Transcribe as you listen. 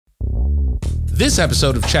This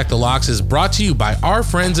episode of Check the Locks is brought to you by our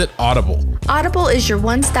friends at Audible. Audible is your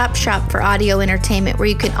one-stop shop for audio entertainment where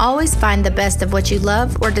you can always find the best of what you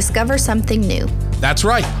love or discover something new. That's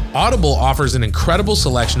right. Audible offers an incredible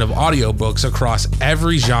selection of audiobooks across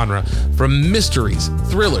every genre, from mysteries,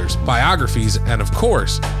 thrillers, biographies, and of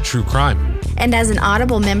course, true crime. And as an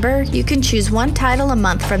Audible member, you can choose one title a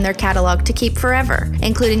month from their catalog to keep forever,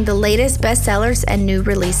 including the latest bestsellers and new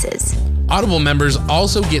releases. Audible members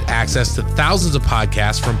also get access to thousands of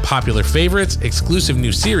podcasts from popular favorites, exclusive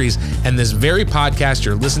new series, and this very podcast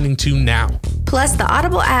you're listening to now. Plus, the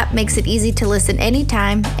Audible app makes it easy to listen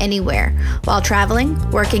anytime, anywhere. While traveling,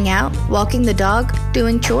 working out, walking the dog,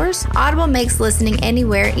 doing chores, Audible makes listening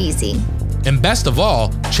anywhere easy. And best of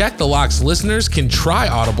all, Check the Locks listeners can try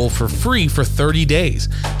Audible for free for 30 days.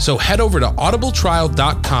 So head over to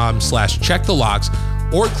audibletrial.com/checkthelocks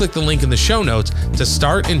or click the link in the show notes to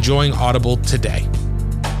start enjoying Audible today.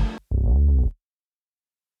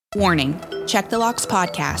 Warning, Check the Locks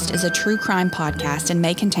podcast is a true crime podcast and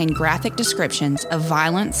may contain graphic descriptions of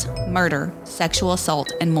violence, murder, sexual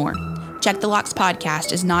assault, and more. Check the Locks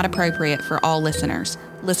podcast is not appropriate for all listeners.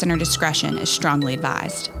 Listener discretion is strongly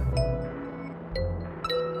advised.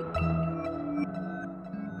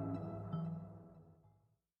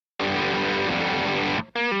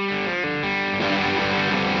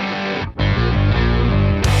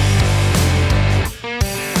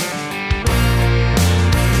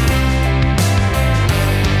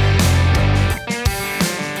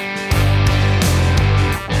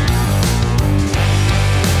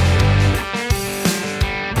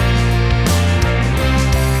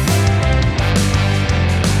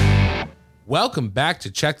 Welcome back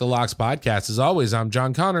to Check the Locks podcast. As always, I'm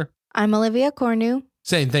John Connor. I'm Olivia Cornu.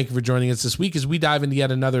 Saying thank you for joining us this week as we dive into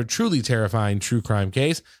yet another truly terrifying true crime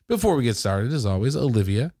case. Before we get started, as always,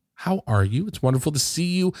 Olivia, how are you? It's wonderful to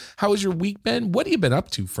see you. How has your week been? What have you been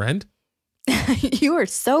up to, friend? You are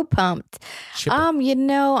so pumped. Chipper. I'm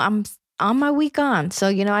on my week on. So,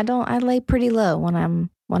 I lay pretty low when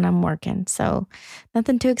I'm working. So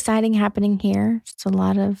nothing too exciting happening here. Just a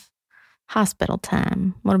lot of hospital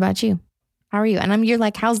time. What about you? How are you? And you're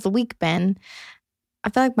like, how's the week been? I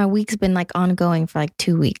feel like my week's been like ongoing for like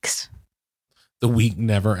 2 weeks. The week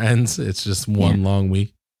never ends. It's just one long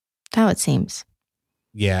week. That's how it seems.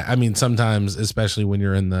 Yeah. I mean, sometimes, especially when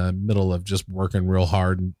you're in the middle of just working real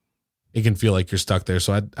hard, it can feel like you're stuck there.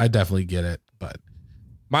 So I definitely get it. But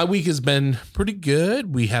my week has been pretty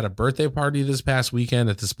good. We had a birthday party this past weekend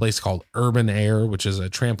at this place called Urban Air, which is a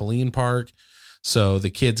trampoline park. So the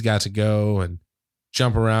kids got to go and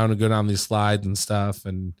jump around and go down these slides and stuff.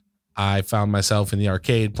 And I found myself in the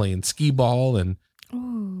arcade playing skee ball. And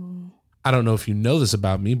Ooh. I don't know if you know this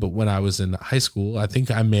about me, but when I was in high school, I think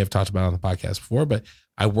I may have talked about it on the podcast before, but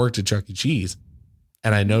I worked at Chuck E. Cheese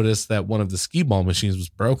and I noticed that one of the skee ball machines was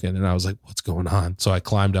broken. And I was like, what's going on? So I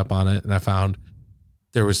climbed up on it and I found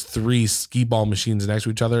there was 3 skee ball machines next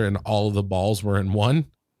to each other and all of the balls were in one.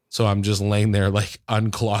 So I'm just laying there like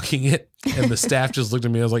unclocking it. And the staff just looked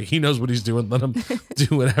at me. I was like, he knows what he's doing. Let him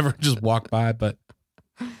do whatever. Just walk by. But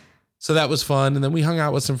so that was fun. And then we hung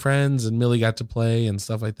out with some friends and Millie got to play and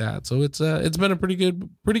stuff like that. So it's been a pretty good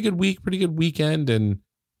week, pretty good weekend. And,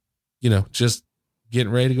 just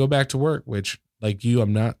getting ready to go back to work, which like you,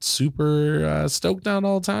 I'm not super stoked on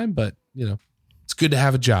all the time, but it's good to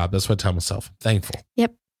have a job. That's what I tell myself. I'm thankful.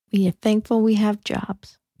 Yep. We are thankful we have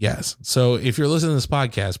jobs. Yes. So if you're listening to this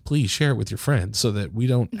podcast, please share it with your friends so that we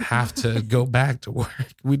don't have to go back to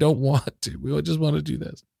work. We don't want to. We just want to do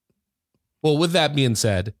this. Well, with that being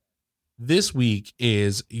said, this week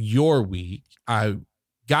is your week. I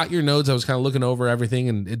got your notes. I was kind of looking over everything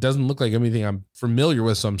and it doesn't look like anything I'm familiar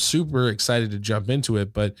with. So I'm super excited to jump into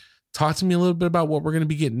it. But talk to me a little bit about what we're going to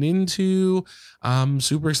be getting into. I'm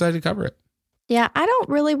super excited to cover it. Yeah, I don't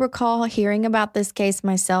really recall hearing about this case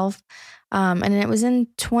myself. And it was in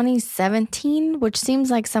 2017, which seems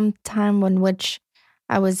like some time in which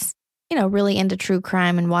I was, really into true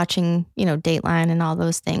crime and watching, Dateline and all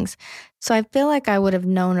those things. So I feel like I would have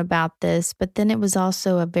known about this, but then it was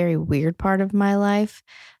also a very weird part of my life.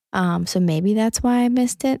 So maybe that's why I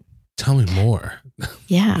missed it. Tell me more.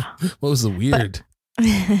 Yeah. What was the weird?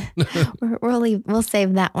 We'll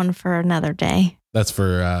save that one for another day. That's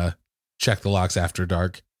for Check the Locks After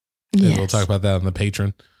Dark. Yes. We'll talk about that on the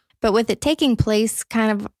Patreon. But with it taking place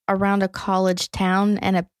kind of around a college town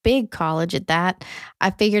and a big college at that,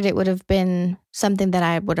 I figured it would have been something that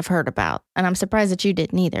I would have heard about. And I'm surprised that you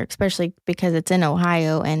didn't either, especially because it's in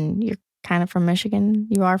Ohio and you're kind of from Michigan.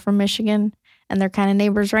 You are from Michigan and they're kind of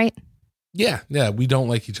neighbors, right? Yeah. We don't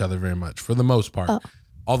like each other very much for the most part. Oh,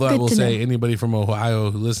 Although I will say anybody from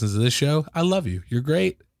Ohio who listens to this show, I love you. You're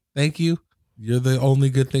great. Thank you. You're the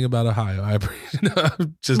only good thing about Ohio. I appreciate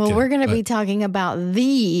it. We're going to be talking about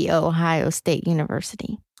the Ohio State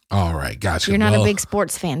University. All right. Gotcha. You're not a big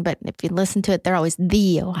sports fan, but if you listen to it, they're always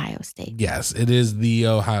the Ohio State. Yes, it is the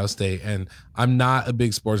Ohio State. And I'm not a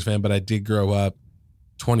big sports fan, but I did grow up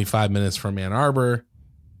 25 minutes from Ann Arbor,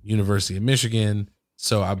 University of Michigan.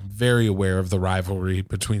 So I'm very aware of the rivalry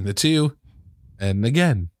between the two. And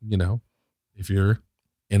again, if you're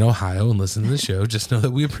in Ohio and listen to the show, just know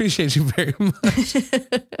that we appreciate you very much.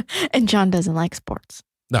 And John doesn't like sports.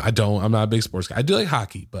 No, I don't. I'm not a big sports guy. I do like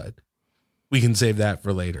hockey, but we can save that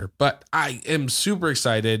for later. But I am super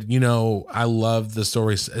excited. I love the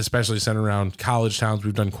stories, especially centered around college towns.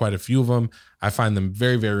 We've done quite a few of them. I find them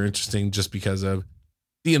very, very interesting just because of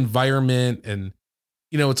the environment. And,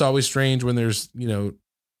 it's always strange when there's,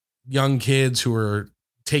 young kids who are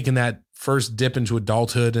taking that first dip into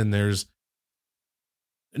adulthood and there's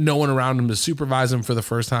no one around them to supervise them for the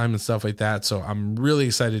first time and stuff like that. So I'm really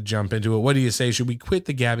excited to jump into it. What do you say? Should we quit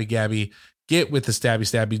the Gabby, get with the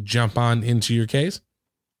Stabby, jump on into your case?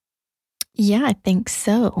 Yeah, I think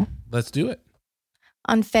so. Let's do it.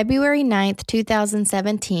 On February 9th,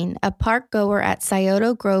 2017, a park goer at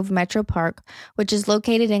Scioto Grove Metro Park, which is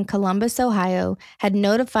located in Columbus, Ohio, had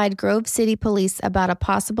notified Grove City Police about a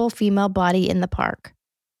possible female body in the park.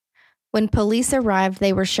 When police arrived,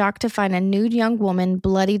 they were shocked to find a nude young woman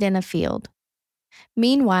bloodied in a field.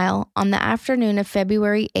 Meanwhile, on the afternoon of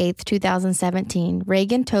February 8th, 2017,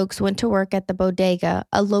 Reagan Tokes went to work at the Bodega,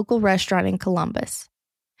 a local restaurant in Columbus.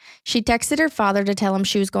 She texted her father to tell him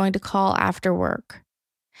she was going to call after work.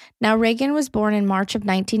 Now, Reagan was born in March of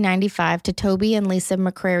 1995 to Toby and Lisa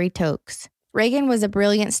McCrary Tokes. Reagan was a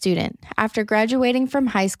brilliant student. After graduating from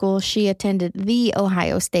high school, she attended the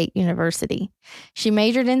Ohio State University. She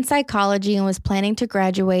majored in psychology and was planning to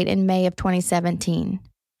graduate in May of 2017.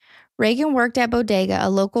 Reagan worked at Bodega, a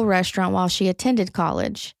local restaurant, while she attended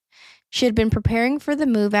college. She had been preparing for the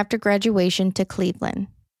move after graduation to Cleveland.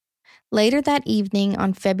 Later that evening,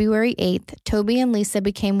 on February 8th, Toby and Lisa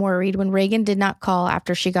became worried when Reagan did not call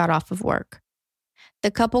after she got off of work.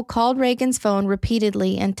 The couple called Reagan's phone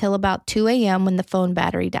repeatedly until about 2 a.m. when the phone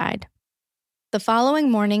battery died. The following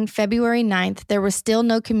morning, February 9th, there was still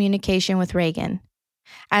no communication with Reagan,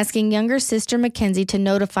 asking younger sister Mackenzie to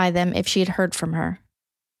notify them if she had heard from her.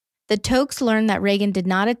 The Tokes learned that Reagan did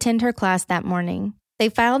not attend her class that morning. They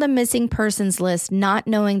filed a missing persons list, not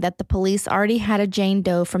knowing that the police already had a Jane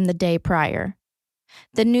Doe from the day prior.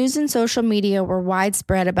 The news and social media were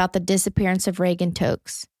widespread about the disappearance of Reagan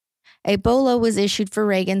Tokes. A BOLO was issued for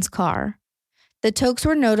Reagan's car. The Tokes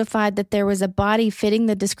were notified that there was a body fitting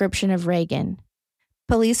the description of Reagan.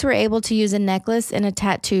 Police were able to use a necklace and a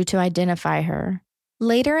tattoo to identify her.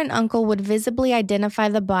 Later, an uncle would visibly identify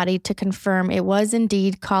the body to confirm it was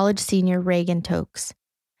indeed college senior Reagan Tokes.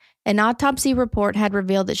 An autopsy report had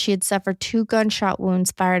revealed that she had suffered 2 gunshot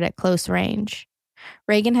wounds fired at close range.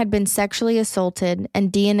 Reagan had been sexually assaulted,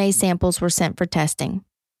 and DNA samples were sent for testing.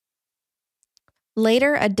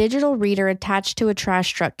 Later, a digital reader attached to a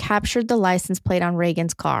trash truck captured the license plate on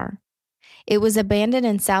Reagan's car. It was abandoned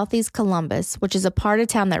in southeast Columbus, which is a part of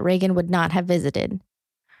town that Reagan would not have visited.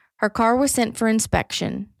 Her car was sent for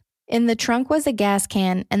inspection. In the trunk was a gas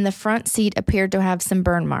can, and the front seat appeared to have some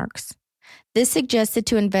burn marks. This suggested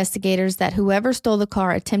to investigators that whoever stole the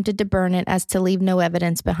car attempted to burn it as to leave no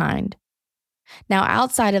evidence behind. Now,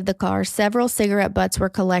 outside of the car, several cigarette butts were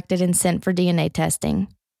collected and sent for DNA testing.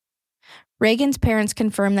 Reagan's parents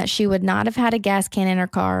confirmed that she would not have had a gas can in her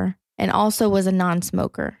car and also was a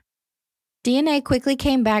non-smoker. DNA quickly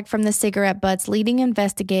came back from the cigarette butts, leading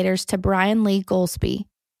investigators to Brian Lee Goldsby.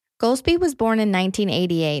 Goldsby was born in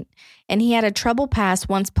 1988, and he had a troubled past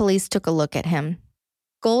once police took a look at him.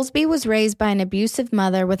 Goldsby was raised by an abusive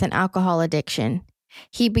mother with an alcohol addiction.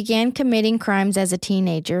 He began committing crimes as a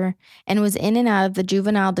teenager and was in and out of the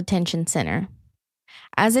juvenile detention center.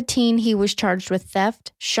 As a teen, he was charged with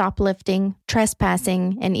theft, shoplifting,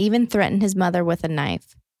 trespassing, and even threatened his mother with a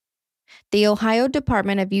knife. The Ohio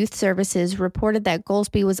Department of Youth Services reported that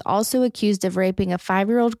Goldsby was also accused of raping a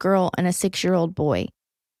 5-year-old girl and a 6-year-old boy.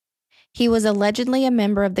 He was allegedly a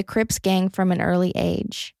member of the Crips gang from an early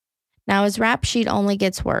age. Now his rap sheet only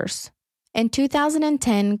gets worse. In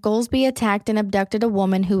 2010, Goldsby attacked and abducted a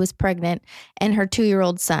woman who was pregnant and her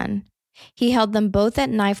 2-year-old son. He held them both at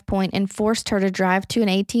knife point and forced her to drive to an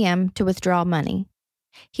ATM to withdraw money.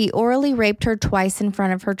 He orally raped her twice in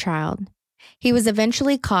front of her child. He was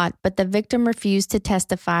eventually caught, but the victim refused to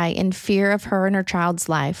testify in fear of her and her child's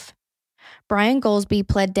life. Brian Goldsby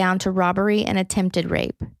pled down to robbery and attempted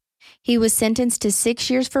rape. He was sentenced to 6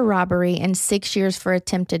 years for robbery and 6 years for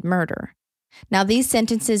attempted murder. Now, these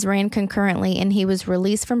sentences ran concurrently, and he was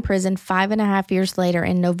released from prison 5.5 years later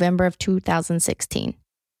in November of 2016.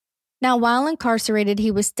 Now, while incarcerated,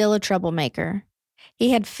 he was still a troublemaker.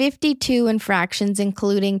 He had 52 infractions,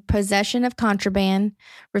 including possession of contraband,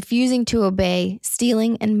 refusing to obey,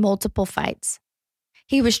 stealing, and multiple fights.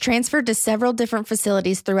 He was transferred to several different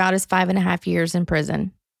facilities throughout his 5.5 years in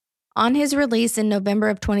prison. On his release in November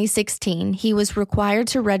of 2016, he was required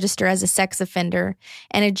to register as a sex offender,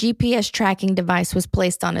 and a GPS tracking device was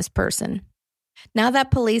placed on his person. Now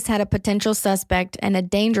that police had a potential suspect, and a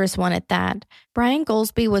dangerous one at that, Brian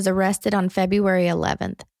Goldsby was arrested on February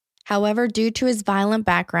 11th. However, due to his violent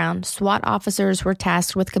background, SWAT officers were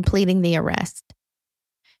tasked with completing the arrest.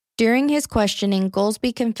 During his questioning,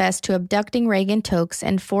 Goldsby confessed to abducting Reagan Tokes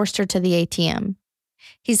and forced her to the ATM.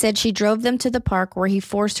 He said she drove them to the park where he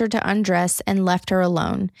forced her to undress and left her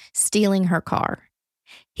alone, stealing her car.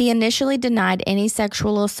 He initially denied any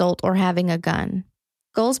sexual assault or having a gun.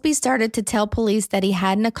 Goldsby started to tell police that he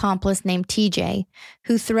had an accomplice named TJ,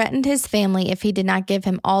 who threatened his family if he did not give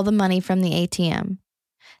him all the money from the ATM.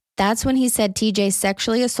 That's when he said TJ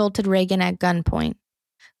sexually assaulted Reagan at gunpoint.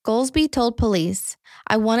 Goldsby told police,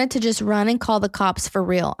 "I wanted to just run and call the cops for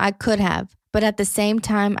real. I could have, but at the same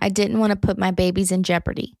time, I didn't want to put my babies in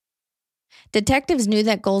jeopardy." Detectives knew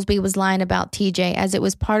that Goldsby was lying about TJ, as it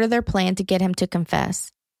was part of their plan to get him to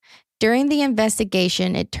confess. During the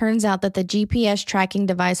investigation, it turns out that the GPS tracking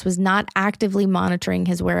device was not actively monitoring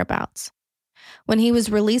his whereabouts. When he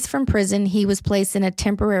was released from prison, he was placed in a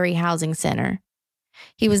temporary housing center.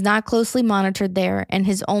 He was not closely monitored there, and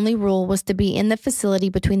his only rule was to be in the facility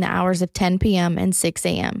between the hours of 10 p.m. and 6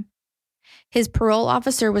 a.m. His parole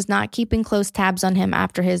officer was not keeping close tabs on him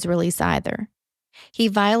after his release either. He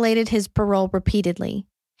violated his parole repeatedly.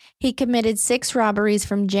 He committed 6 robberies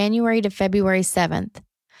from January to February 7th.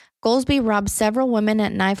 Goldsby robbed several women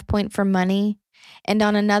at knife point for money, and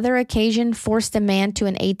on another occasion forced a man to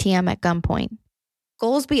an ATM at gunpoint.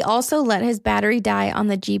 Goldsby also let his battery die on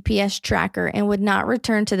the GPS tracker and would not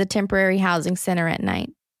return to the temporary housing center at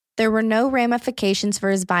night. There were no ramifications for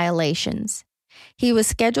his violations. He was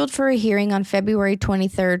scheduled for a hearing on February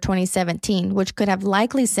 23, 2017, which could have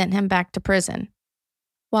likely sent him back to prison.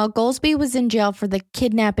 While Goldsby was in jail for the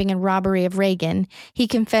kidnapping and robbery of Reagan, he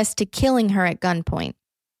confessed to killing her at gunpoint.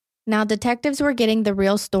 Now, detectives were getting the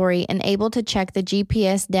real story and able to check the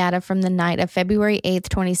GPS data from the night of February 8,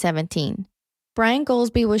 2017. Brian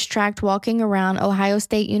Goldsby was tracked walking around Ohio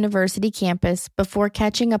State University campus before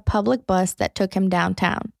catching a public bus that took him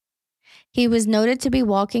downtown. He was noted to be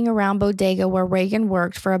walking around Bodega where Reagan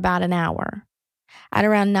worked for about an hour. At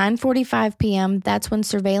around 9:45 p.m., that's when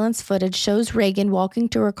surveillance footage shows Reagan walking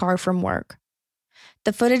to her car from work.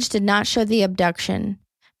 The footage did not show the abduction,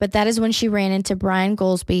 but that is when she ran into Brian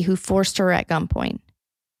Goldsby, who forced her at gunpoint.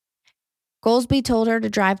 Goldsby told her to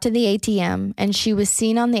drive to the ATM, and she was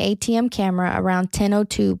seen on the ATM camera around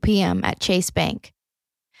 10:02 p.m. at Chase Bank.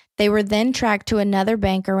 They were then tracked to another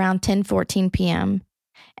bank around 10:14 p.m.,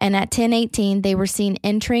 and at 10:18 they were seen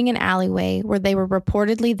entering an alleyway where they were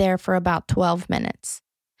reportedly there for about 12 minutes.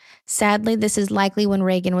 Sadly, this is likely when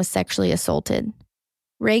Reagan was sexually assaulted.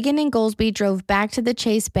 Reagan and Goldsby drove back to the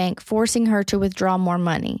Chase Bank, forcing her to withdraw more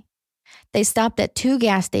money. They stopped at 2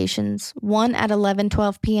 gas stations, one at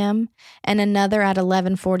 11:12 p.m. and another at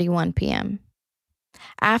 11:41 p.m.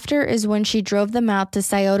 After is when she drove them out to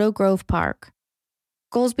Scioto Grove Park.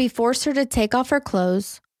 Goldsby forced her to take off her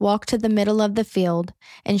clothes, walk to the middle of the field,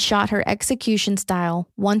 and shot her execution style,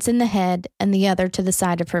 once in the head and the other to the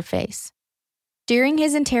side of her face. During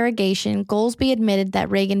his interrogation, Goldsby admitted that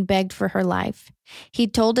Reagan begged for her life. He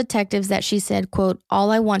told detectives that she said, quote,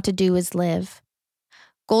 "All I want to do is live."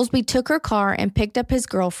 Goldsby took her car and picked up his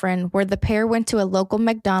girlfriend, where the pair went to a local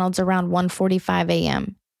McDonald's around 1:45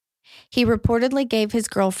 a.m. He reportedly gave his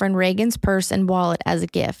girlfriend Reagan's purse and wallet as a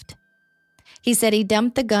gift. He said he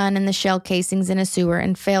dumped the gun and the shell casings in a sewer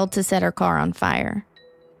and failed to set her car on fire.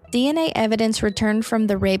 DNA evidence returned from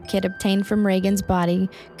the rape kit obtained from Reagan's body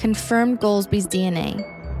confirmed Goldsby's DNA.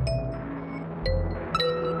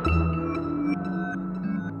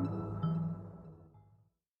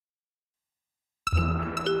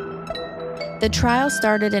 The trial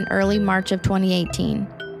started in early March of 2018.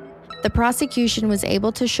 The prosecution was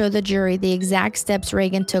able to show the jury the exact steps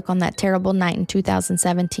Reagan took on that terrible night in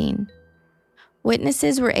 2017.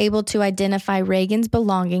 Witnesses were able to identify Reagan's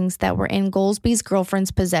belongings that were in Goldsby's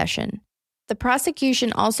girlfriend's possession. The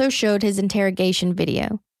prosecution also showed his interrogation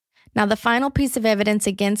video. Now, the final piece of evidence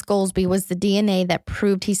against Goldsby was the DNA that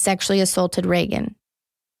proved he sexually assaulted Reagan.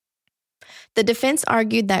 The defense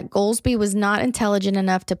argued that Goldsby was not intelligent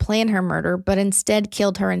enough to plan her murder, but instead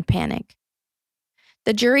killed her in panic.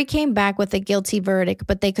 The jury came back with a guilty verdict,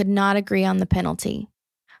 but they could not agree on the penalty.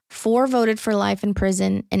 4 voted for life in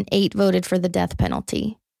prison and 8 voted for the death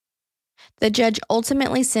penalty. The judge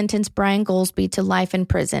ultimately sentenced Brian Goldsby to life in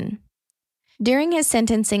prison. During his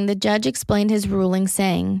sentencing, the judge explained his ruling,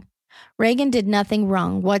 saying, "Reagan did nothing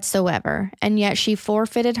wrong whatsoever, and yet she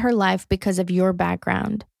forfeited her life because of your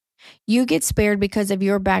background. You get spared because of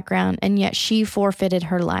your background, and yet she forfeited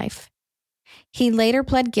her life." He later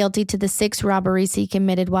pled guilty to the 6 robberies he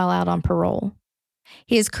committed while out on parole.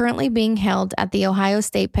 He is currently being held at the Ohio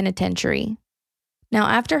State Penitentiary. Now,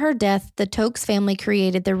 after her death, the Tokes family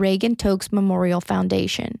created the Reagan Tokes Memorial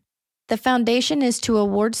Foundation. The foundation is to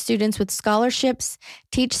award students with scholarships,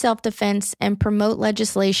 teach self-defense, and promote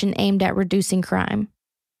legislation aimed at reducing crime.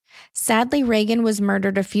 Sadly, Reagan was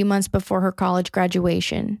murdered a few months before her college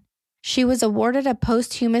graduation. She was awarded a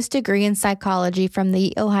posthumous degree in psychology from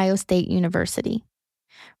the Ohio State University.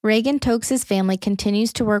 Reagan Tokes' family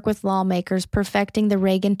continues to work with lawmakers perfecting the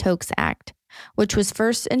Reagan-Tokes Act, which was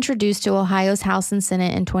first introduced to Ohio's House and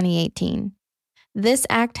Senate in 2018. This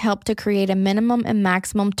act helped to create a minimum and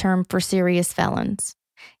maximum term for serious felons.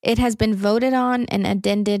 It has been voted on and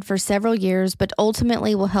addended for several years, but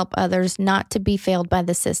ultimately will help others not to be failed by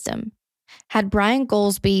the system. Had Brian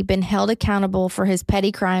Goldsby been held accountable for his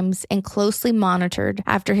petty crimes and closely monitored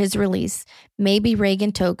after his release, maybe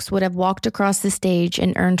Reagan Tokes would have walked across the stage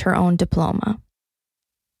and earned her own diploma.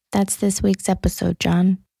 That's this week's episode,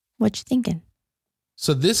 John. What you thinking?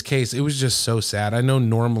 So this case, it was just so sad. I know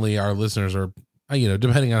normally our listeners are,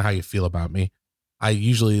 depending on how you feel about me, I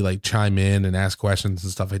usually like chime in and ask questions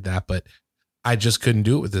and stuff like that, but I just couldn't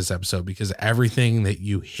do it with this episode because everything that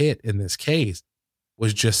you hit in this case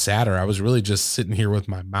was just sadder. I was really just sitting here with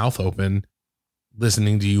my mouth open,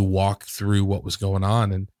 listening to you walk through what was going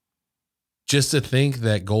on. And just to think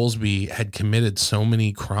that Goldsby had committed so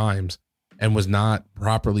many crimes and was not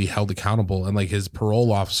properly held accountable. And like his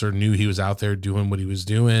parole officer knew he was out there doing what he was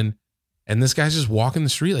doing. And this guy's just walking the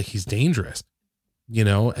street like he's dangerous,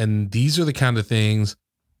 and these are the kind of things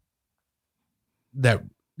that,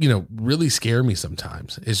 really scare me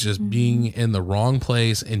sometimes. It's just being in the wrong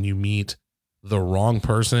place and you meet the wrong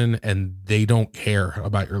person and they don't care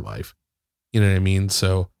about your life. You know what I mean?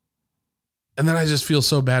 So, and then I just feel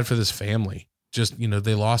so bad for this family. Just,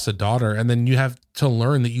 they lost a daughter, and then you have to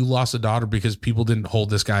learn that you lost a daughter because people didn't hold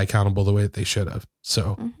this guy accountable the way that they should have.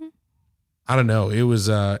 So I don't know. It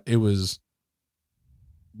was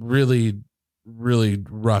really, really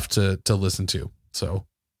rough to listen to. So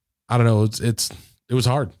I don't know. It was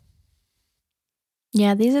hard.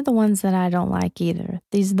 Yeah, these are the ones that I don't like either.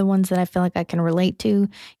 These are the ones that I feel like I can relate to.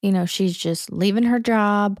 She's just leaving her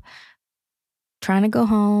job, trying to go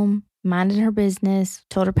home, minding her business,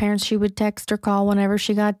 told her parents she would text or call whenever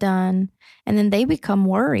she got done. And then they become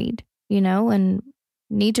worried, and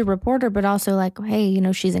need to report her, but also like,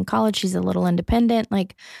 hey, she's in college, she's a little independent.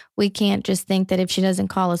 Like, we can't just think that if she doesn't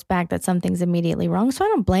call us back that something's immediately wrong. So I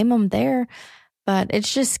don't blame them there. But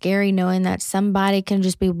it's just scary knowing that somebody can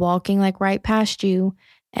just be walking like right past you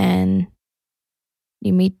and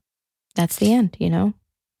you meet, that's the end,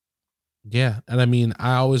 Yeah. And I mean,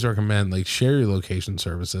 I always recommend like share your location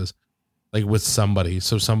services like with somebody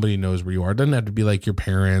so somebody knows where you are. It doesn't have to be like your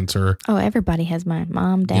parents or. Oh, everybody has mine.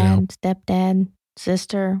 Mom, dad, stepdad,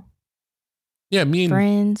 sister. Yeah.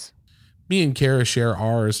 Friends. Me and Kara share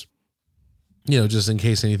ours. Just in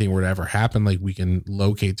case anything were to ever happen, like we can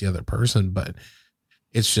locate the other person, but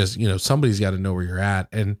it's just, somebody's got to know where you're at.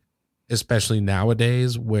 And especially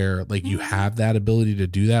nowadays where like you have that ability to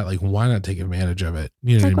do that, like why not take advantage of it?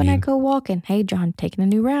 You know like what I when mean? I go walking, hey, John, taking a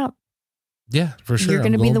new route. Yeah, for sure. You're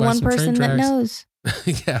going to be the one person that knows.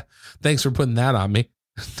 Yeah. Thanks for putting that on me.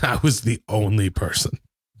 I was the only person.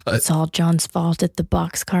 But it's all John's fault if the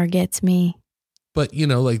boxcar gets me. But,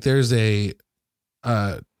 like there's a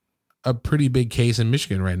pretty big case in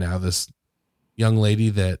Michigan right now. This young lady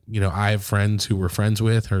that, I have friends who were friends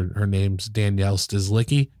with, her name's Danielle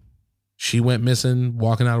Stizlicki. She went missing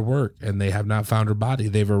walking out of work and they have not found her body.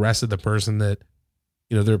 They've arrested the person that,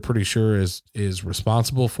 they're pretty sure is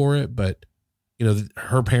responsible for it. But,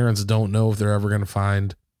 her parents don't know if they're ever going to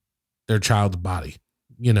find their child's body,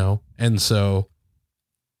 And so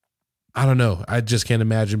I don't know. I just can't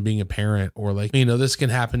imagine being a parent or like, this can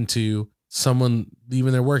happen to someone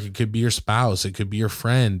leaving their work. It could be your spouse. It could be your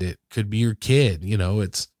friend. It could be your kid.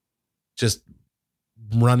 It's just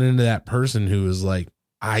running into that person who is like,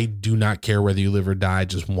 I do not care whether you live or die. I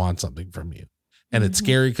just want something from you. And it's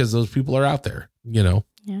scary because those people are out there,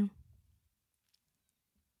 Yeah.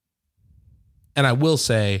 And I will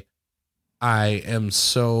say, I am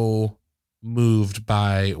so moved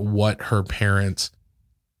by what her parents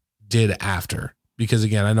did after, because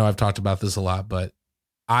again, I know I've talked about this a lot, but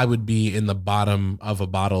I would be in the bottom of a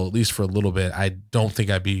bottle, at least for a little bit. I don't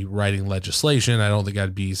think I'd be writing legislation. I don't think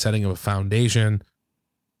I'd be setting up a foundation,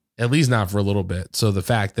 at least not for a little bit. So the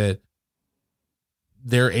fact that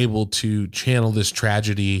they're able to channel this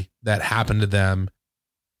tragedy that happened to them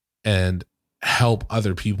and help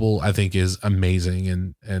other people, I think is amazing.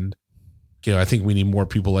 And, I think we need more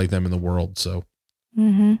people like them in the world. So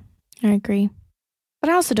I agree. But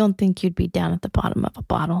I also don't think you'd be down at the bottom of a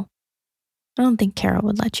bottle. I don't think Carol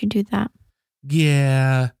would let you do that.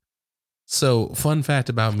 Yeah. So fun fact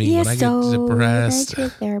about me, when I get depressed, you're a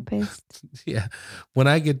therapist. Yeah. When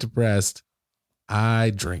I get depressed,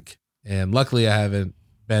 I drink. And luckily I haven't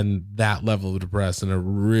been that level of depressed in a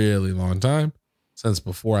really long time, since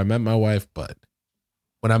before I met my wife. But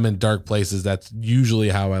when I'm in dark places, that's usually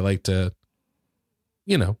how I like to,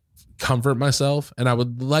 comfort myself. And I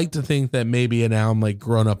would like to think that maybe now I'm like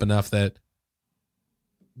grown up enough that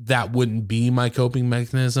wouldn't be my coping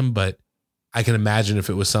mechanism, but I can imagine if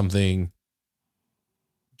it was something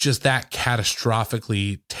just that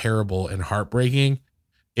catastrophically terrible and heartbreaking,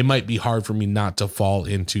 it might be hard for me not to fall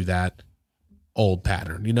into that old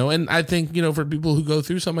pattern, and I think, for people who go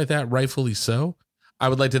through something like that, rightfully so, I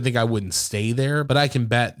would like to think I wouldn't stay there, but I can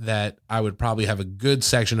bet that I would probably have a good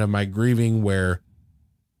section of my grieving where,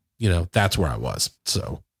 that's where I was.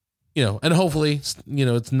 So, and hopefully,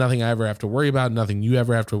 it's nothing I ever have to worry about, nothing you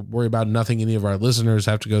ever have to worry about, nothing any of our listeners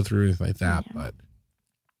have to go through, anything like that. Yeah. But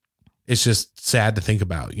it's just sad to think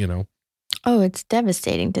about, Oh, it's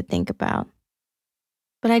devastating to think about.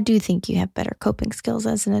 But I do think you have better coping skills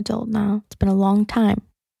as an adult now. It's been a long time.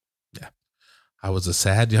 Yeah. I was a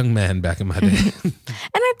sad young man back in my day. And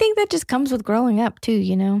I think that just comes with growing up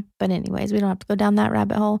too, But anyways, we don't have to go down that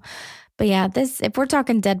rabbit hole. But yeah, if we're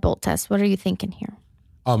talking deadbolt test, what are you thinking here?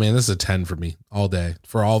 Oh man, this is a 10 for me all day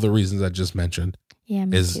for all the reasons I just mentioned. Yeah,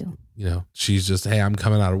 me too. She's just, hey, I'm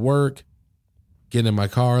coming out of work, getting in my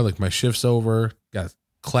car, like my shift's over, got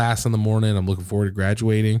class in the morning. I'm looking forward to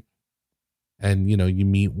graduating. And, you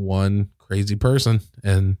meet one crazy person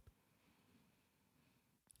and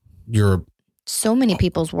you're. So many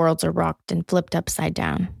people's worlds are rocked and flipped upside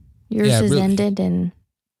down. Yours is really ended and.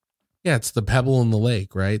 Yeah, it's the pebble in the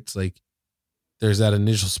lake, right? It's like there's that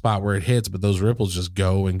initial spot where it hits, but those ripples just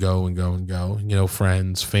go and go and go and go.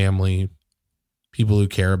 Friends, family, people who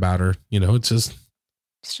care about her, it's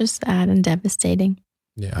just sad and devastating.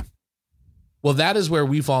 Yeah. Well, that is where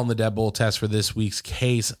we fall in the deadbolt test for this week's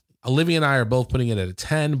case. Olivia and I are both putting it at a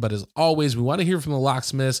 10, but as always, we want to hear from the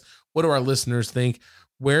locksmiths. What do our listeners think?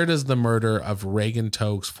 Where does the murder of Reagan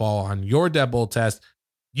Tokes fall on your deadbolt test?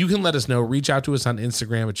 You can let us know. Reach out to us on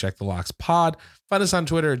Instagram at Check the Locks Pod. Find us on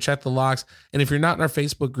Twitter at Check the Locks. And if you're not in our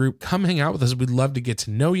Facebook group, come hang out with us. We'd love to get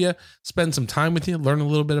to know you, spend some time with you, learn a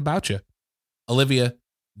little bit about you. Olivia,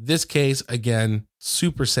 this case, again,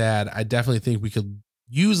 super sad. I definitely think we could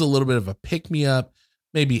use a little bit of a pick-me-up,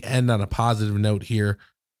 maybe end on a positive note here.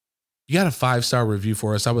 You got a 5-star review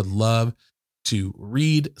for us. I would love to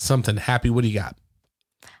read something happy. What do you got?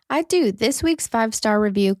 I do. This week's 5-star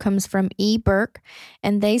review comes from E. Burke,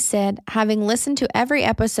 and they said, having listened to every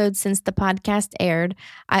episode since the podcast aired,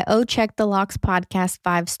 I owe Check the Locks podcast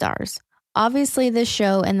 5 stars. Obviously, this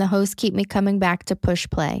show and the host keep me coming back to push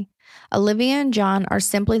play. Olivia and John are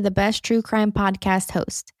simply the best true crime podcast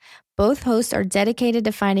hosts. Both hosts are dedicated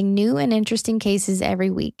to finding new and interesting cases every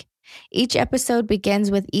week. Each episode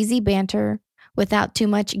begins with easy banter, without too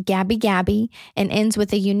much gabby, and ends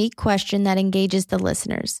with a unique question that engages the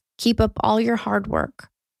listeners. Keep up all your hard work.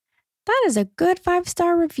 That is a good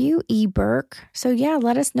 5-star review, E. Burke. So yeah,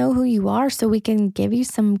 let us know who you are so we can give you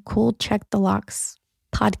some cool Check the Locks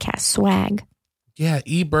podcast swag. Yeah,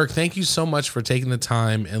 E. Burke, thank you so much for taking the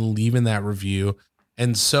time and leaving that review.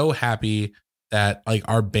 And so happy that like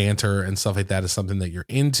our banter and stuff like that is something that you're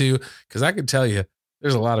into. Because I can tell you,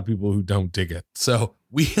 there's a lot of people who don't dig it. So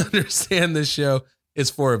we understand this show is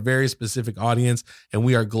for a very specific audience, and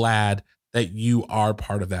we are glad that you are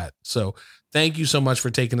part of that. So thank you so much for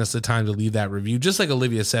taking us the time to leave that review. Just like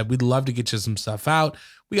Olivia said, we'd love to get you some stuff out.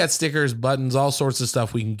 We got stickers, buttons, all sorts of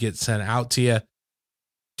stuff we can get sent out to you.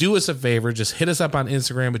 Do us a favor. Just hit us up on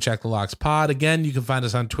Instagram at Check the Locks Pod. Again, you can find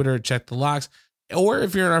us on Twitter at Check the Locks. Or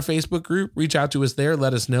if you're in our Facebook group, reach out to us there.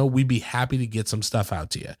 Let us know. We'd be happy to get some stuff out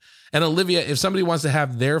to you. And Olivia, if somebody wants to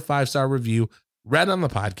have their 5-star review read on the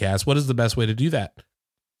podcast, what is the best way to do that?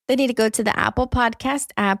 They need to go to the Apple Podcast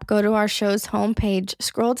app, go to our show's homepage,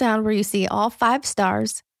 scroll down where you see all 5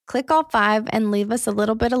 stars, click all 5, and leave us a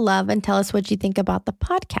little bit of love and tell us what you think about the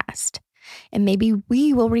podcast. And maybe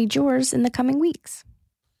we will read yours in the coming weeks.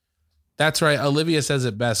 That's right. Olivia says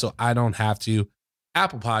it best, so I don't have to.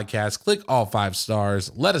 Apple Podcasts, click all 5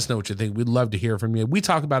 stars. Let us know what you think. We'd love to hear from you. We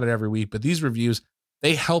talk about it every week, but these reviews,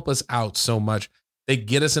 they help us out so much. They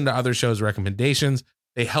get us into other shows' recommendations.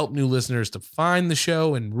 They help new listeners to find the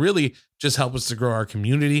show and really just help us to grow our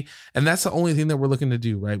community. And that's the only thing that we're looking to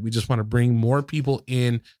do, right? We just want to bring more people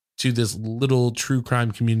in to this little true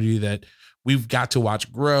crime community that we've got to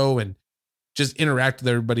watch grow and just interact with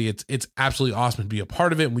everybody. It's absolutely awesome to be a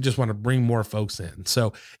part of it. And we just want to bring more folks in.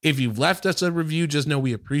 So if you've left us a review, just know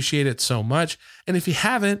we appreciate it so much. And if you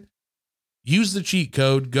haven't, use the cheat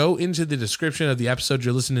code, go into the description of the episode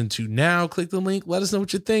you're listening to now, click the link, let us know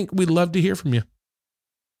what you think. We'd love to hear from you.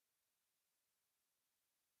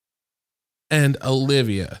 And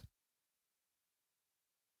Olivia,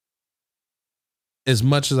 as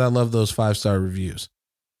much as I love those 5-star reviews,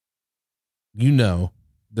 you know,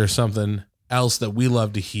 there's something else that we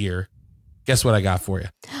love to hear. Guess what I got for you?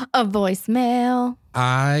 A voicemail.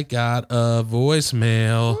 I got a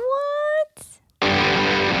voicemail. What?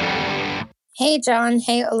 Hey, John.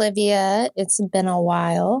 Hey, Olivia. It's been a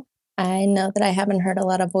while. I know that I haven't heard a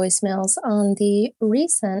lot of voicemails on the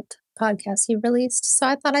recent podcast you released, so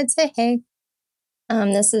I thought I'd say hey.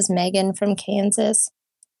 This is Megan from Kansas.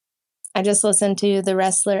 I just listened to the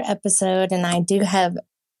wrestler episode, and I do have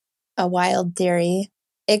a wild theory.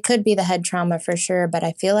 It could be the head trauma for sure, but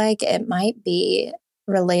I feel like it might be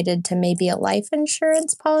related to maybe a life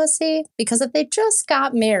insurance policy, because if they just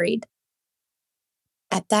got married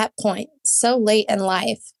at that point, so late in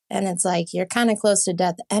life, and it's like you're kind of close to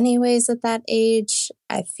death anyways at that age,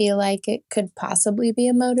 I feel like it could possibly be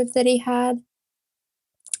a motive that he had.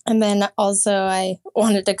 And then also I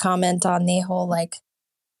wanted to comment on the whole like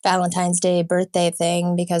Valentine's Day birthday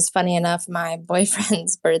thing, because funny enough, my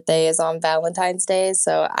boyfriend's birthday is on Valentine's Day.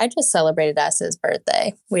 So I just celebrated as his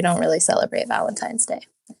birthday. We don't really celebrate Valentine's Day.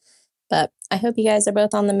 But I hope you guys are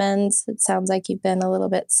both on the mends. It sounds like you've been a little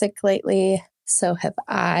bit sick lately. So have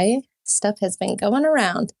I. Stuff has been going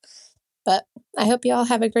around. But I hope you all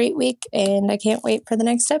have a great week, and I can't wait for the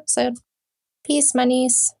next episode. Peace, my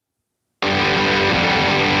niece.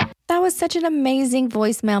 That was such an amazing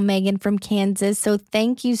voicemail, Megan from Kansas. So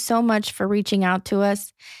thank you so much for reaching out to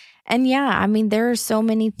us. And yeah, I mean, there are so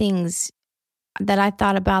many things that I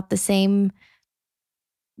thought about the same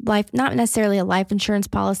life, not necessarily a life insurance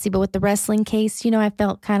policy, but with the wrestling case, you know, I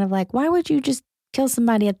felt kind of like, why would you just kill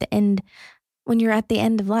somebody at the end when you're at the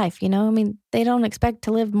end of life? You know, I mean, they don't expect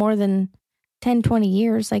to live more than 10, 20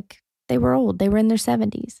 years. Like they were old. They were in their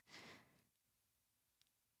 70s.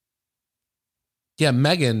 Yeah,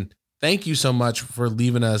 Megan, thank you so much for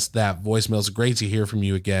leaving us that voicemail. It's great to hear from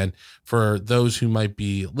you again. For those who might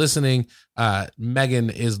be listening,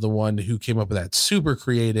 Megan is the one who came up with that super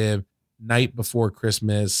creative Night Before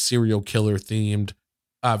Christmas serial killer themed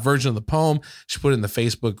version of the poem. She put it in the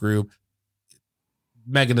Facebook group.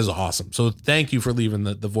 Megan is awesome. So thank you for leaving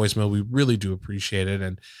the voicemail. We really do appreciate it.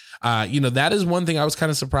 And, you know, that is one thing I was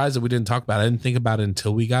kind of surprised that we didn't talk about. I didn't think about it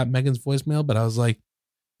until we got Megan's voicemail, but I was like,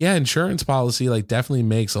 yeah, insurance policy like definitely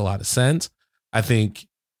makes a lot of sense. I think,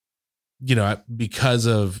 you know, because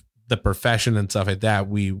of the profession and stuff like that,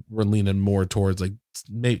 we were leaning more towards like,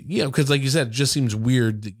 maybe, you know, because like you said, it just seems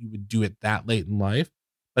weird that you would do it that late in life,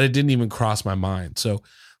 but it didn't even cross my mind. So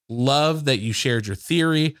love that you shared your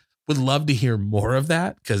theory. Would love to hear more of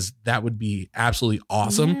that, because that would be absolutely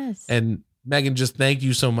awesome. Yes. And Megan, just thank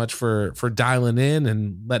you so much for dialing in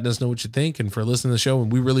and letting us know what you think and for listening to the show.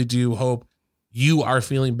 And we really do hope you are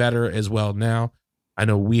feeling better as well now. I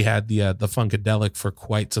know we had the Funkadelic for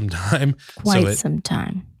quite some time. Some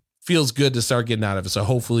time. Feels good to start getting out of it. So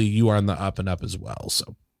hopefully you are on the up and up as well.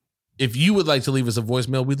 So if you would like to leave us a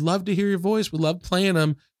voicemail, we'd love to hear your voice. We love playing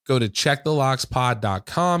them. Go to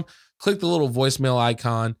checkthelockspod.com, click the little voicemail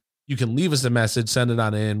icon. You can leave us a message, send it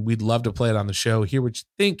on in. We'd love to play it on the show, hear what you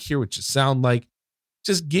think, hear what you sound like.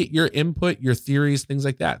 Just get your input, your theories, things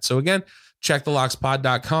like that. So again,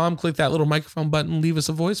 checkthelockspod.com, click that little microphone button, leave us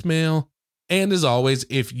a voicemail. And as always,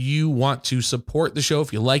 if you want to support the show,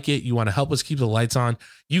 if you like it, you want to help us keep the lights on,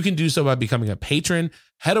 you can do so by becoming a patron.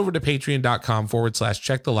 Head over to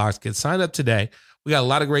patreon.com/checkthelocks. Get signed up today. We got a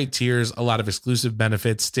lot of great tiers, a lot of exclusive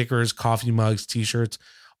benefits, stickers, coffee mugs, t-shirts,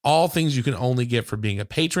 all things you can only get for being a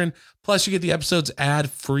patron. Plus, you get the episodes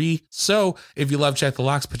ad-free. So if you love Check the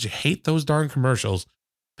Locks, but you hate those darn commercials,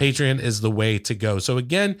 Patreon is the way to go. So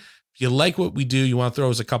again, if you like what we do, you want to throw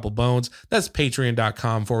us a couple bones, that's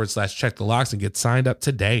patreon.com/checkthelocks and get signed up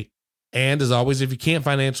today. And as always, if you can't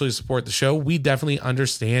financially support the show, we definitely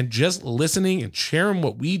understand. Just listening and sharing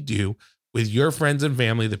what we do with your friends and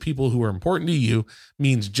family, the people who are important to you,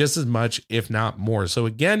 means just as much, if not more. So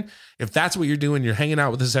again, if that's what you're doing, you're hanging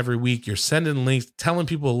out with us every week, you're sending links, telling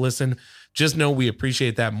people to listen, just know we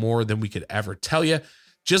appreciate that more than we could ever tell you.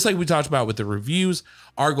 Just like we talked about with the reviews,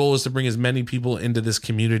 our goal is to bring as many people into this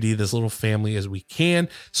community, this little family, as we can.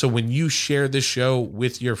 So when you share this show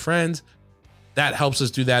with your friends, that helps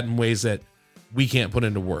us do that in ways that we can't put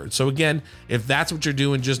into words. So again, if that's what you're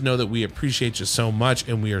doing, just know that we appreciate you so much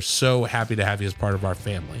and we are so happy to have you as part of our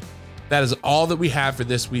family. That is all that we have for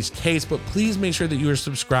this week's case, but please make sure that you are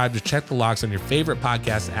subscribed to Check the Locks on your favorite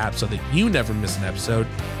podcast app so that you never miss an episode.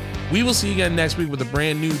 We will see you again next week with a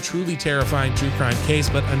brand new, truly terrifying true crime case,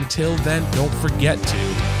 but until then, don't forget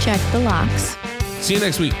to Check the locks. see you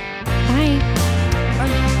next week. Bye.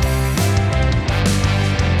 Bye.